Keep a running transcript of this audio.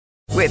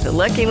With the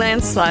Lucky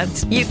Land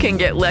Slots, you can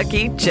get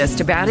lucky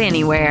just about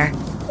anywhere.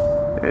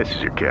 This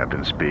is your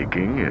captain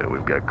speaking.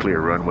 We've got clear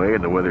runway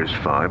and the weather's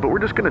fine, but we're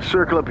just going to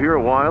circle up here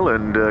a while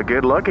and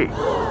get lucky.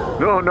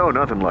 No,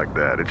 nothing like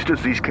that. It's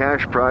just these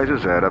cash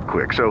prizes add up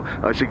quick. So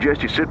I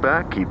suggest you sit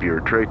back, keep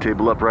your tray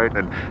table upright,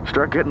 and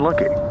start getting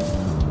lucky.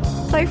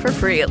 Play for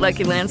free at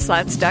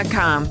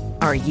LuckyLandSlots.com.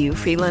 Are you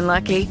feeling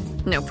lucky?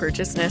 No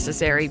purchase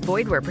necessary.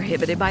 Void where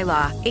prohibited by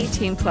law.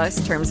 18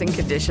 plus terms and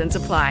conditions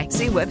apply.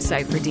 See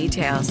website for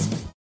details.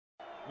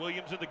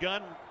 Williams in the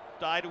gun,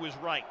 die to his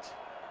right.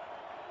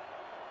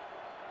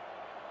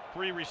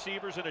 3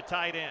 receivers and a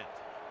tight end.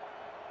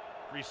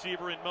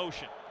 Receiver in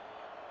motion.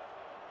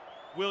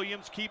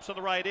 Williams keeps on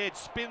the right edge,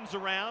 spins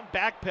around,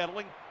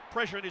 backpedaling,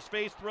 pressure in his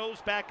face, throws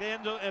back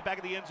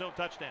of the end zone,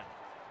 touchdown.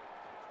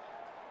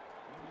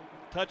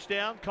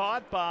 Touchdown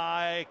caught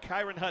by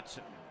Kyron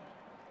Hudson.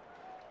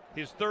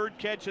 His third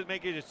catch and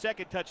make it his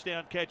second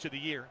touchdown catch of the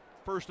year,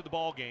 first of the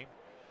ball game.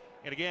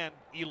 And again,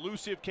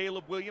 elusive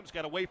Caleb Williams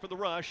got away from the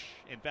rush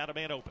and found a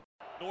man open.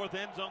 North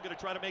end zone going to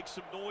try to make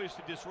some noise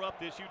to disrupt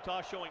this.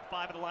 Utah showing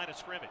 5 at the line of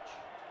scrimmage.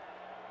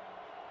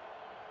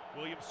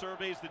 Williams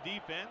surveys the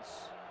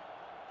defense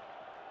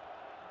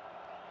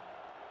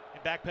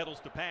and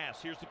backpedals to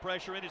pass. Here's the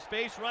pressure in his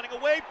face, running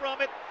away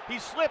from it. He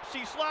slips,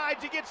 he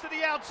slides, he gets to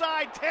the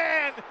outside.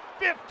 10,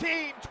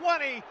 15,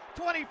 20,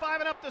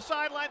 25 and up the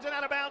sidelines and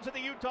out of bounds at the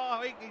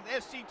Utah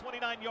SC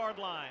 29-yard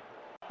line.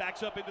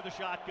 Backs up into the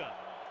shotgun.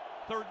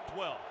 3rd and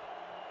 12.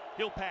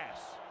 He'll pass.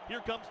 Here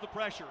comes the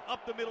pressure.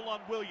 Up the middle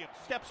on Williams.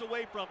 Steps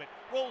away from it.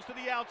 Rolls to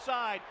the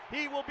outside.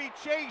 He will be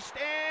chased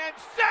and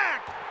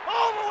sacked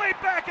all the way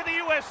back at the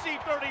USC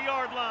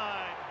 30-yard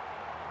line.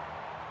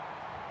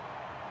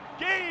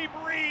 Gabe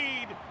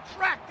Reed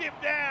tracked him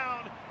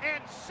down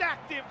and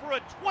sacked him for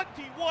a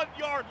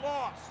 21-yard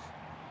loss.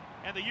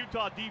 And the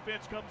Utah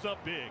defense comes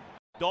up big.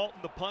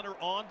 Dalton, the punter,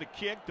 on to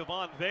kick.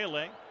 Devon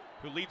Vele,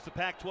 who leads the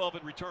Pac-12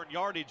 in return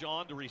yardage,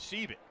 on to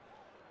receive it.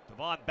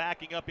 Devon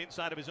backing up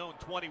inside of his own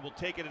 20, will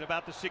take it at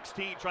about the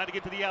 16, trying to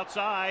get to the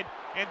outside,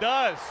 and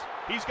does.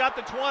 He's got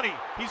the 20,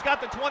 he's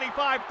got the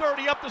 25,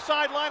 30, up the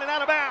sideline and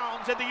out of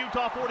bounds at the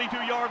Utah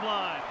 42-yard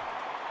line.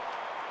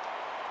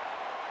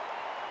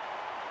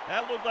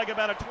 That looked like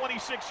about a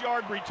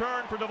 26-yard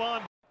return for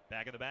Devon.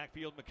 Back in the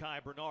backfield,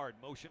 Mekhi Bernard,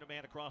 motion a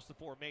man across the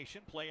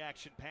formation, play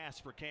action pass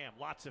for Cam,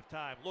 lots of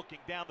time, looking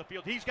down the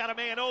field. He's got a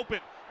man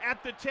open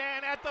at the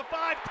 10, at the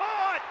 5,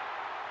 caught!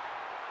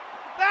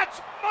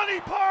 That's Money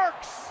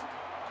Parks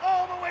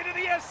all the way to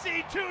the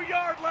SC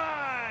 2-yard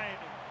line.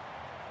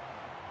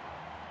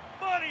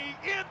 Money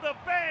in the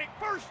bank,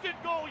 1st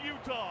and goal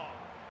Utah.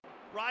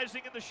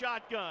 Rising in the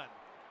shotgun,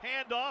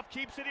 handoff,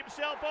 keeps it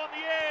himself on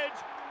the edge,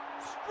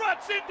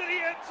 struts into the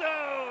end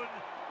zone.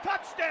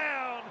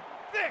 Touchdown,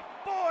 Thick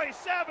Boy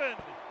 7.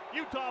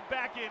 Utah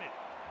back in it.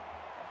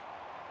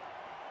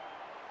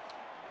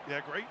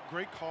 Yeah,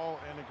 great call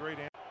and a great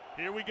answer.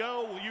 Here we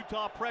go. Will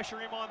Utah pressure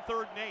him on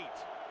 3rd and 8?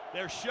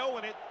 They're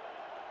showing it.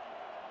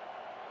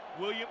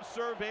 Williams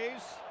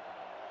surveys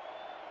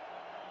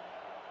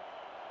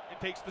and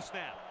takes the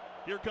snap.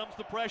 Here comes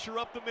the pressure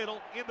up the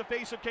middle in the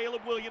face of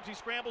Caleb Williams. He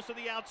scrambles to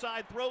the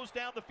outside, throws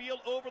down the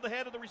field over the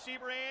head of the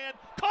receiver and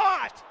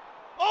caught!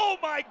 Oh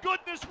my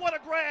goodness, what a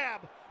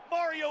grab!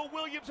 Mario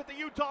Williams at the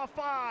Utah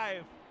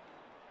 5.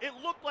 It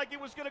looked like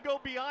it was going to go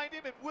behind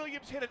him, and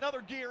Williams hit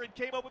another gear and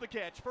came up with a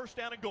catch. 1st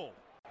down and goal.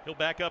 He'll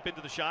back up into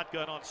the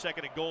shotgun on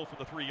 2nd and goal from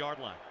the 3-yard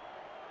line.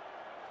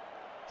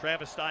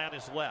 Travis Dye on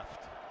his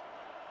left.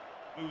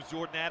 Moves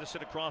Jordan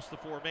Addison across the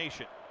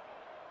formation.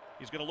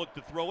 He's going to look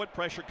to throw it.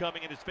 Pressure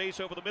coming in his face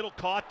over the middle.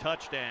 Caught,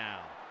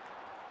 touchdown.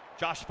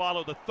 Josh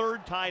Follow, the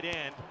 3rd tight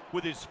end,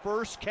 with his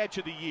first catch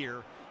of the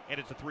year, and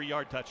it's a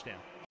 3-yard touchdown.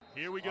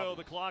 Here we go.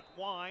 The clock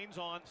winds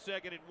on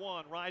 2nd and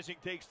 1. Rising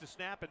takes the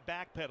snap and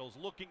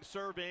backpedals. Looking,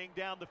 surveying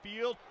down the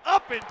field.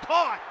 Up and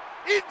caught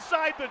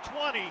inside the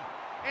 20.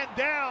 And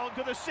down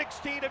to the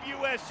 16 of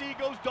USC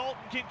goes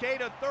Dalton Kincaid,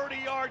 a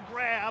 30-yard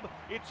grab.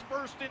 It's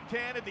 1st and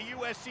 10 at the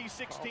USC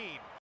 16.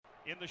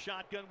 In the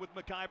shotgun with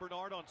Mekhi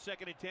Bernard on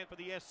 2nd and 10 for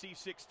the SC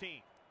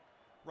 16.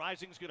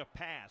 Rising's going to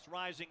pass.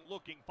 Rising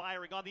looking,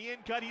 firing on the in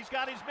cut. He's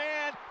got his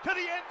man to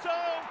the end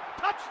zone.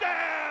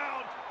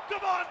 Touchdown!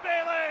 Devon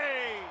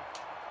Vele!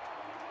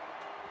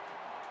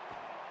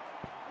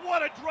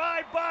 What a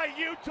drive by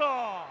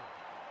Utah!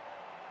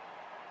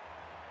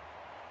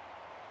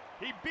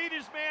 He beat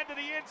his man to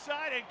the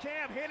inside, and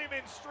Cam hit him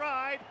in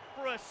stride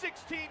for a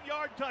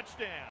 16-yard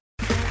touchdown.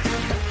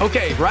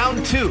 Okay,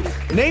 round 2.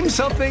 Name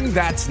something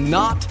that's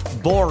not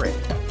boring.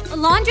 A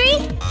laundry?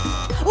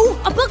 Ooh,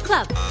 a book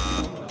club.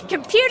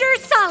 Computer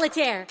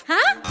solitaire,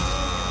 huh?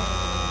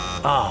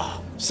 Ah,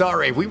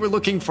 sorry, we were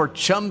looking for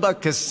Chumba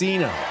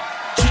Casino.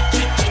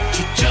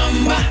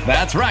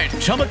 That's right,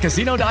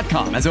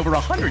 ChumbaCasino.com has over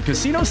 100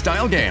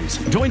 casino-style games.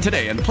 Join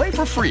today and play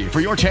for free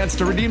for your chance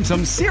to redeem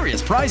some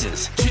serious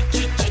prizes.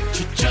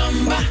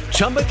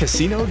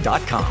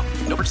 ChumbaCasino.com.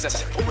 No purchase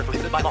necessary. Void where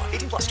prohibited by law.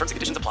 18 plus terms and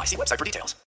conditions apply. See website for details.